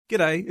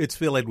G'day, it's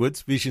Phil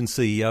Edwards, Vision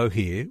CEO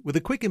here, with a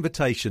quick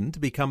invitation to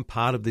become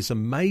part of this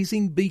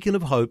amazing beacon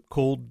of hope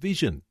called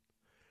Vision.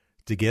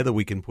 Together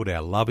we can put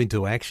our love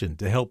into action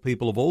to help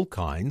people of all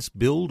kinds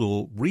build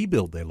or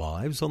rebuild their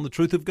lives on the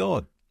truth of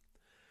God.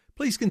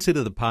 Please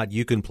consider the part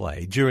you can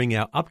play during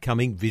our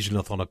upcoming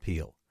Visionathon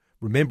appeal,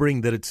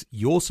 remembering that it's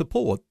your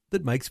support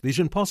that makes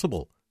Vision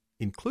possible,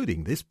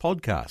 including this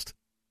podcast.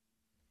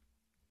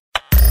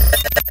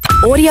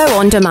 Audio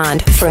on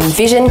demand from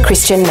Vision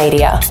Christian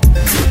Media.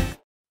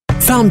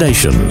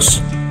 Foundations.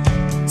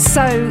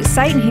 So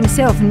Satan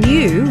himself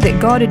knew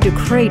that God had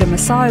decreed a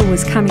Messiah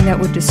was coming that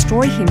would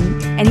destroy him,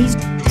 and he's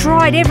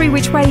tried every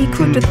which way he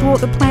could to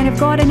thwart the plan of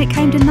God, and it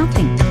came to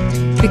nothing,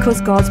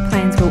 because God's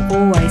plans will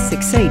always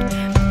succeed.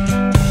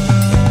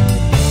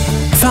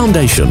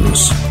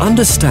 Foundations.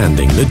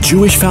 Understanding the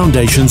Jewish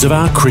foundations of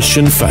our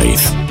Christian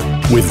faith.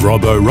 With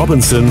Robbo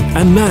Robinson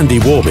and Mandy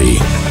Warby.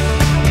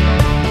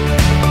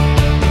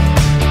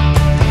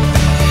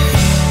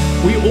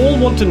 We all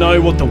want to know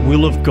what the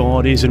will of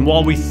God is, and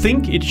while we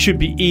think it should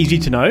be easy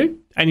to know,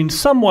 and in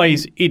some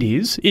ways it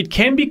is, it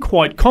can be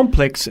quite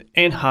complex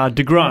and hard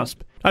to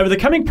grasp. Over the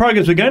coming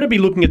programs, we're going to be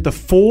looking at the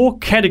 4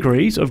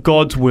 categories of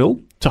God's will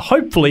to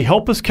hopefully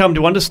help us come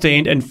to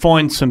understand and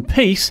find some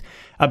peace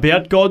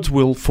about God's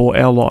will for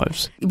our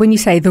lives. When you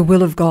say the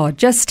will of God,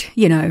 just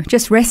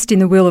rest in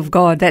the will of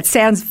God. That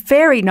sounds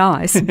very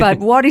nice, but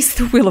what is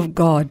the will of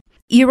God?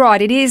 You're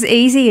right, it is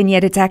easy, and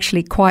yet it's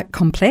actually quite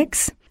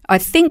complex. I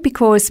think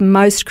because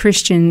most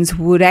Christians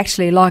would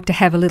actually like to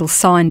have a little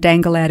sign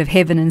dangle out of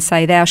heaven and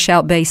say, thou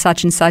shalt be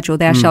such and such, or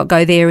thou shalt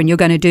go there and you're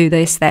going to do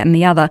this, that and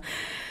the other,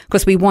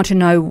 because we want to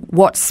know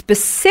what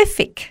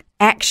specific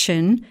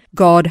action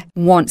God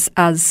wants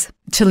us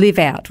to live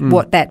out,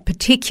 what that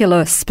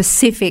particular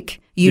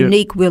specific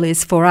unique will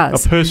is for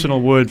us. A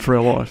personal word for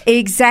our life.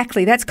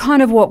 Exactly. That's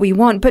kind of what we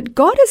want. But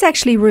God has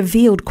actually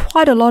revealed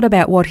quite a lot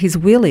about what his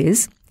will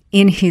is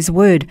in his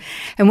word.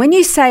 And when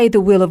you say the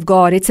will of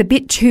God, it's a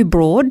bit too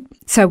broad,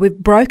 so we've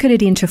broken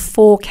it into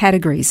 4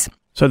 categories.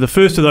 So the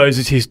first of those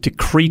is his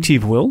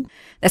decretive will.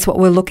 That's what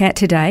we'll look at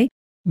today.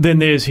 Then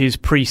there's his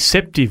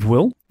preceptive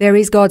will. There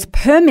is God's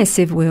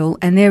permissive will,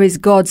 and there is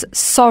God's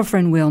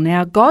sovereign will.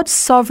 Now, God's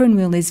sovereign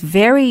will is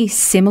very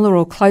similar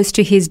or close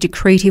to his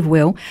decretive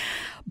will,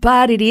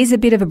 but it is a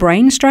bit of a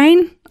brain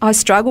strain. I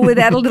struggle with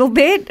that a little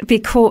bit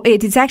because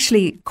it is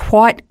actually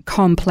quite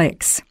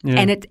complex,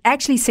 and it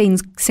actually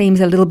seems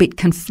a little bit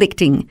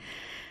conflicting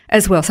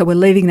as well. So we're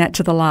leaving that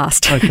to the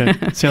last. Okay,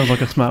 sounds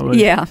like a smart word.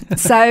 Yeah.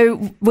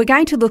 So we're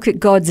going to look at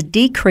God's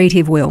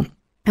decretive will.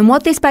 And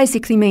what this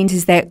basically means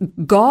is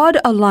that God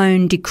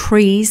alone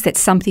decrees that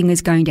something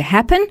is going to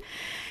happen.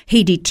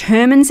 He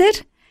determines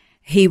it.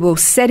 He will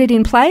set it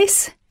in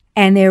place,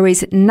 and there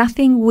is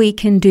nothing we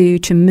can do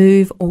to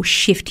move or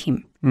shift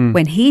him.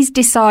 When he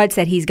decides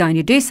that he's going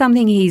to do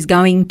something, he's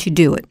going to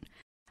do it.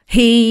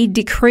 He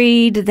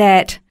decreed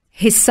that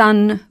his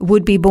son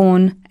would be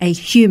born a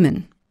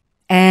human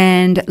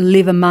and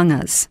live among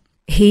us.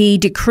 He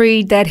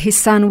decreed that his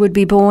son would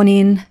be born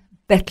in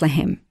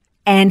Bethlehem,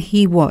 and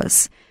he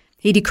was.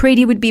 He decreed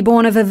he would be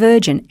born of a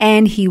virgin,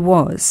 and he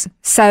was.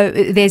 So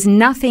there's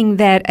nothing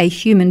that a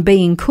human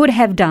being could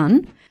have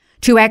done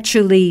to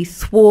actually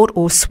thwart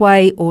or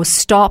sway or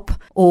stop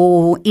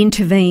or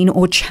intervene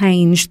or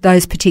change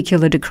those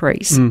particular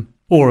decrees.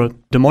 Or a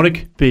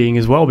demonic being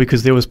as well,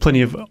 because there was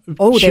plenty of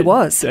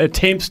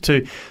attempts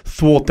to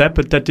thwart that,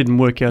 but that didn't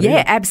work out.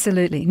 Yeah,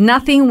 absolutely.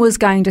 Nothing was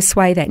going to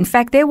sway that. In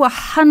fact, there were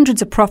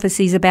hundreds of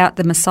prophecies about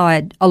the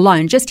Messiah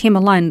alone, just him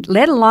alone,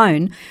 let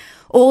alone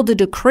all the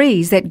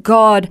decrees that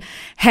God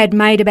had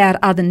made about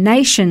other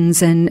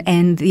nations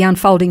and the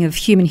unfolding of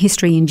human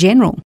history in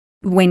general.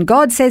 When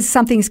God says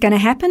something's going to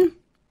happen,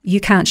 you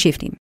can't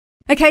shift him.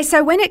 Okay,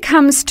 so when it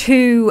comes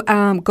to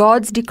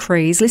God's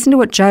decrees, listen to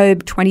what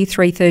Job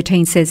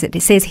 23:13 says. It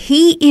says,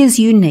 he is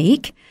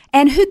unique,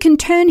 and who can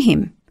turn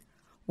him?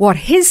 What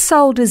his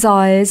soul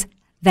desires,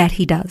 that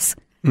he does.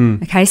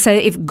 Okay, so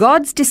if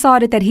God's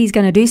decided that he's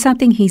going to do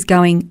something, he's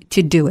going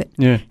to do it.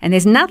 Yeah. And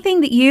there's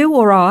nothing that you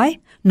or I,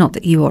 not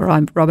that you or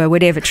I, Robbo,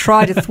 would ever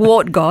try to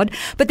thwart God,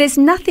 but there's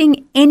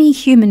nothing any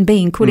human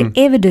being could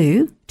ever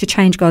do to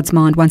change God's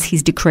mind once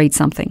he's decreed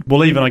something.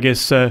 Well, even, I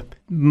guess,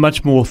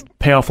 much more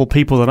powerful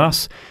people than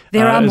us.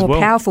 There are more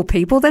powerful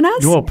people than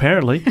us? Well,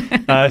 apparently.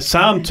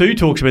 Psalm 2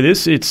 talks about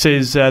this. It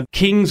says,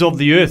 kings of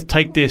the earth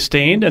take their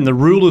stand, and the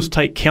rulers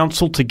take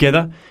counsel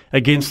together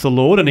against the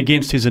Lord and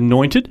against his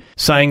anointed,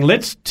 saying,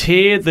 let's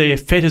tear their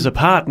fetters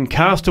apart and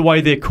cast away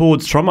their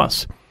cords from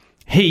us.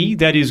 He,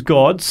 that is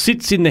God,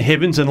 sits in the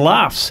heavens and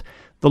laughs.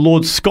 The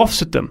Lord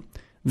scoffs at them.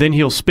 Then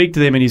he'll speak to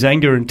them in his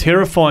anger and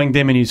terrifying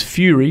them in his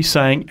fury,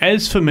 saying,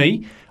 as for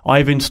me, I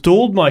have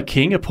installed my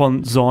king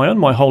upon Zion,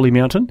 my holy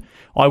mountain.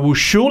 I will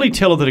surely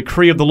tell of the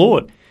decree of the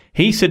Lord.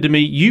 He said to me,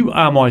 you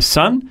are my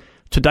son.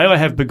 Today I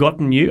have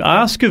begotten you.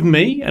 Ask of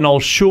me, and I'll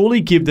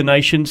surely give the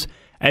nations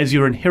as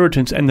your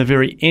inheritance and the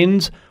very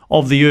ends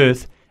of the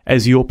earth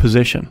as your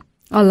possession.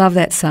 I love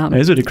that psalm.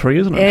 There's a decree,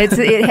 isn't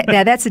it?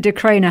 Now, that's a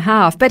decree and a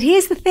half. But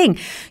here's the thing.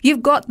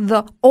 You've got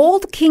all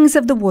the kings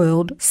of the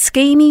world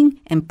scheming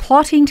and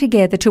plotting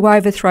together to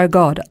overthrow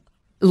God,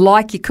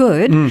 like you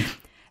could.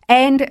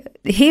 And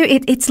here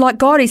it's like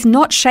God is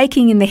not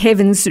shaking in the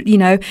heavens,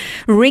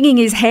 wringing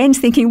his hands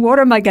thinking, what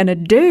am I going to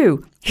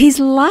do? He's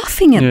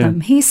laughing at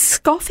them. He's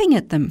scoffing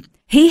at them.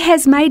 He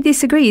has made this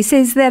decree. He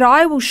says that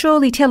I will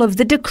surely tell of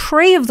the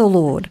decree of the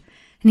Lord.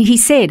 And he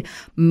said,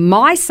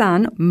 my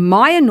son,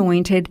 my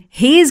anointed,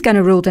 he is going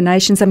to rule the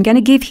nations. I'm going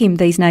to give him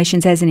these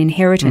nations as an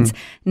inheritance.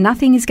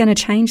 Nothing is going to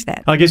change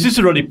that. I guess this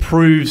already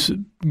proves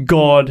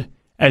God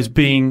as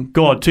being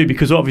God too,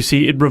 because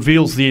obviously it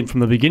reveals the end from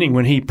the beginning.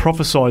 When he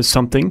prophesies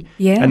something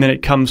and then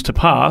it comes to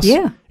pass,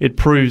 it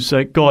proves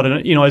God.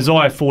 And in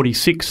Isaiah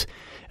 46,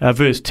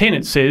 verse 10,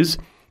 it says,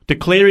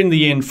 declaring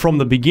the end from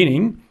the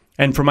beginning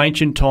and from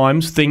ancient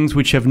times, things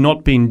which have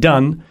not been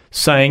done,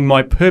 saying,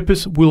 my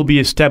purpose will be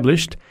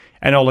established,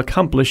 and I'll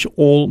accomplish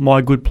all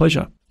my good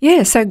pleasure.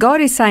 Yeah, so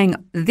God is saying,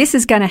 this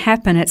is going to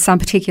happen at some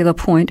particular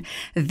point.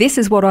 This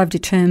is what I've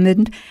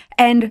determined,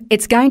 and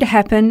it's going to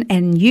happen,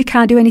 and you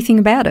can't do anything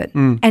about it.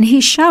 And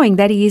he's showing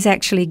that he is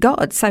actually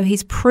God, so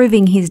he's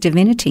proving his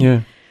divinity.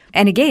 Yeah.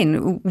 And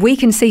again, we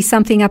can see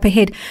something up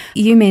ahead.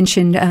 You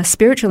mentioned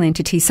spiritual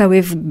entities. So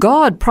if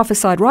God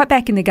prophesied right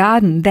back in the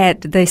garden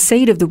that the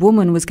seed of the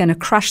woman was going to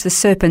crush the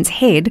serpent's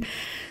head,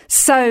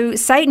 so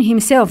Satan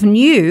himself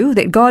knew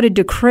that God had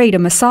decreed a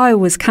Messiah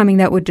was coming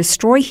that would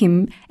destroy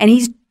him, and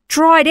he's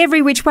tried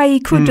every which way he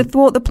could to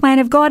thwart the plan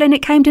of God, and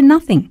it came to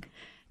nothing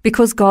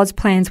because God's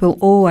plans will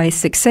always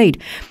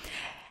succeed.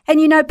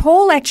 And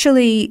Paul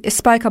actually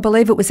spoke, I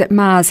believe it was at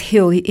Mars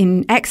Hill,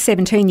 in Acts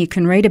 17, you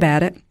can read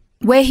about it,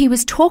 where he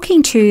was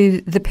talking to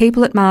the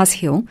people at Mars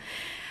Hill.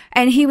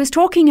 And he was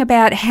talking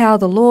about how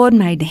the Lord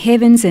made the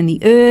heavens and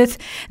the earth,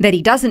 that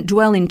he doesn't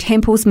dwell in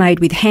temples made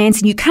with hands,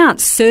 and you can't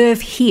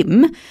serve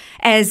him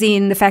as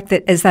in the fact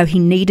that as though he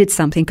needed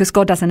something, because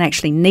God doesn't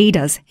actually need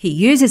us. He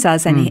uses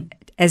us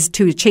as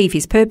to achieve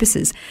his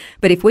purposes.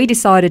 But if we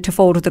decided to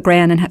fall to the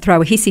ground and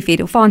throw a hissy fit,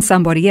 he'll find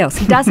somebody else.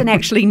 He doesn't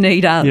actually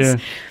need us. Yeah.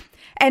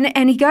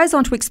 And he goes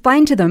on to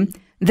explain to them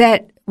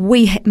that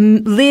we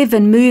live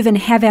and move and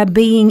have our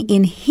being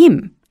in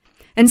him.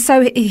 And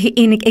so,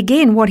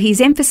 again, what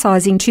he's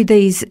emphasising to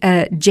these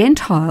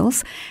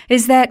Gentiles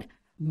is that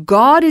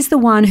God is the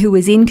one who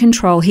is in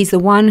control. He's the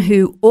one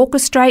who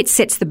orchestrates,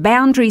 sets the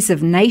boundaries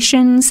of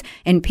nations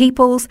and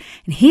peoples,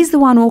 and he's the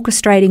one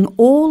orchestrating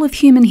all of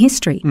human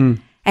history.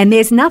 And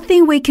there's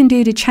nothing we can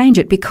do to change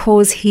it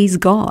because he's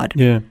God.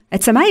 Yeah.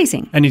 It's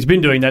amazing. And he's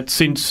been doing that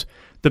since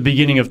the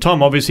beginning of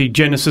time. Obviously,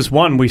 Genesis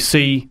 1, we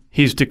see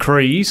his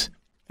decrees,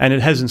 and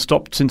it hasn't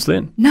stopped since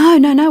then.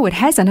 No, it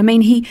hasn't.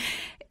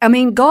 I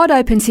mean, God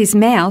opens his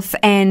mouth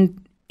and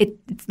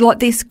it's like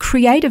this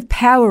creative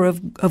power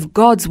of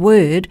God's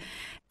word,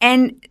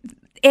 and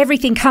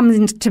everything comes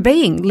into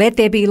being. Let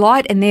there be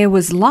light, and there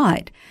was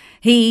light.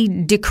 He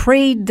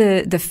decreed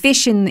the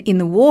fish in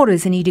the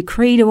waters, and he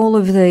decreed all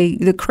of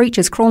the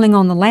creatures crawling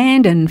on the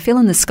land and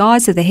filling the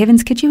skies of the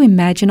heavens. Could you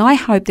imagine? I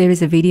hope there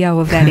is a video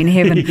of that in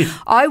heaven.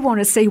 I want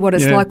to see what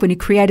it's like when he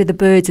created the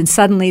birds and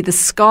suddenly the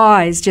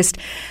skies just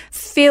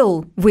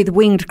fill with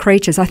winged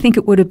creatures. I think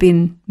it would have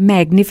been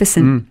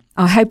magnificent.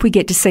 I hope we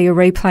get to see a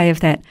replay of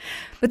that.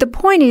 But the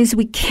point is,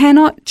 we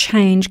cannot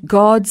change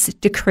God's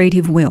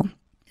decretive will.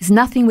 There's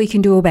nothing we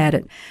can do about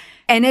it.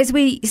 And as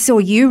we saw,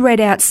 you read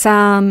out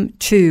Psalm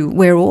 2,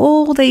 where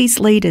all these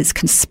leaders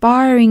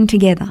conspiring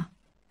together,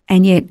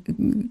 and yet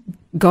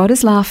God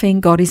is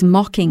laughing, God is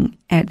mocking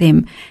at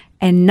them,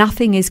 and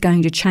nothing is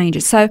going to change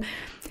it. So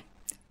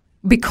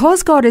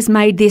because God has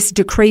made this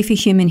decree for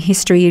human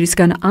history, it is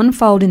going to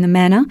unfold in the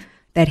manner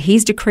that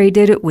he's decreed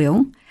that it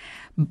will.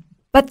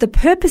 But the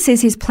purpose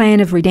is his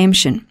plan of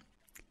redemption.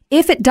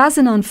 If it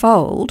doesn't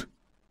unfold,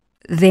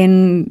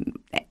 then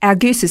our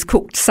goose is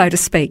cooked, so to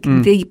speak.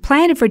 The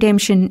plan of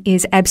redemption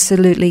is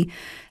absolutely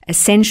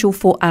essential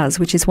for us,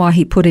 which is why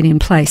he put it in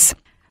place.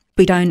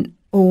 We don't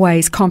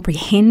always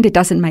comprehend, it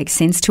doesn't make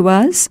sense to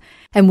us,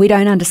 and we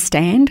don't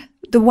understand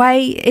the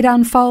way it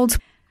unfolds.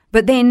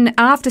 But then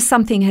after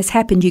something has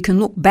happened, you can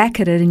look back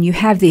at it and you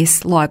have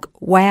this like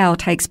wow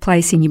takes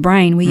place in your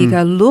brain where you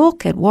go,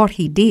 look at what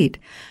he did.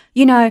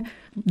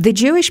 The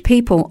Jewish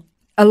people,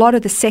 a lot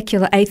of the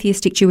secular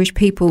atheistic Jewish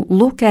people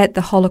look at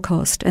the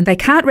Holocaust and they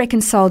can't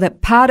reconcile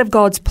that part of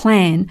God's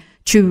plan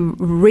to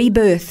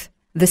rebirth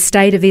the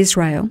state of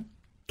Israel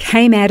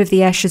came out of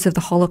the ashes of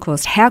the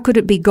Holocaust. How could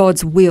it be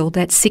God's will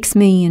that 6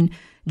 million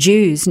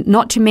Jews,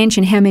 not to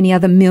mention how many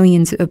other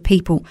millions of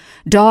people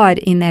died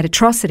in that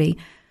atrocity,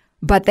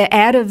 but that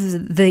out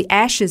of the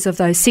ashes of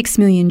those 6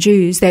 million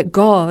Jews that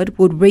God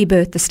would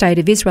rebirth the state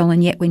of Israel?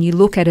 And yet when you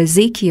look at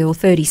Ezekiel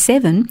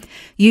 37,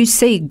 you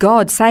see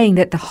God saying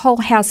that the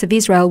whole house of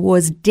Israel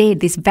was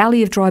dead, this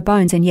valley of dry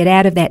bones, and yet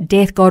out of that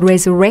death God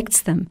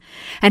resurrects them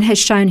and has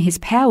shown his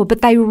power.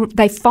 But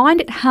they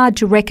find it hard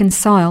to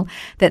reconcile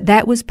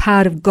that was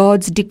part of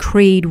God's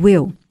decreed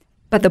will.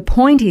 But the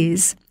point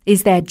is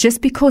that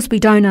just because we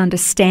don't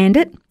understand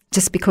it,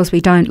 Just because we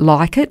don't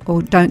like it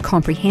or don't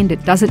comprehend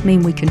it doesn't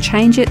mean we can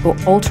change it or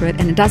alter it,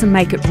 and it doesn't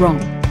make it wrong.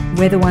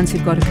 We're the ones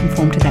who've got to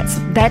conform to that.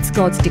 So that's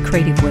God's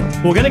decretive will.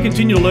 We're going to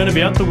continue to learn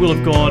about the will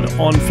of God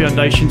on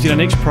Foundations. In our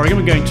next program,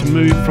 we're going to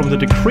move from the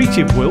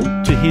decretive will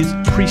to his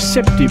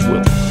preceptive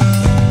will.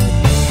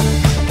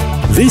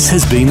 This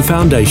has been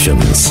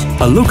Foundations,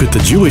 a look at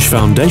the Jewish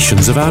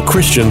foundations of our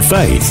Christian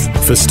faith.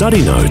 For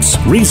study notes,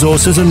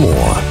 resources and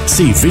more,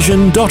 see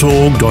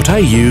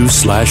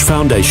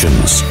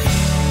vision.org.au/foundations.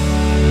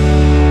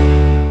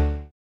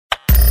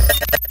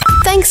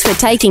 Thanks for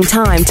taking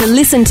time to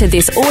listen to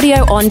this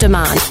audio on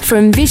demand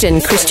from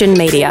Vision Christian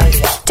Media.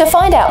 To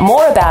find out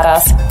more about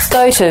us,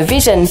 go to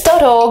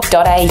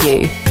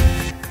vision.org.au.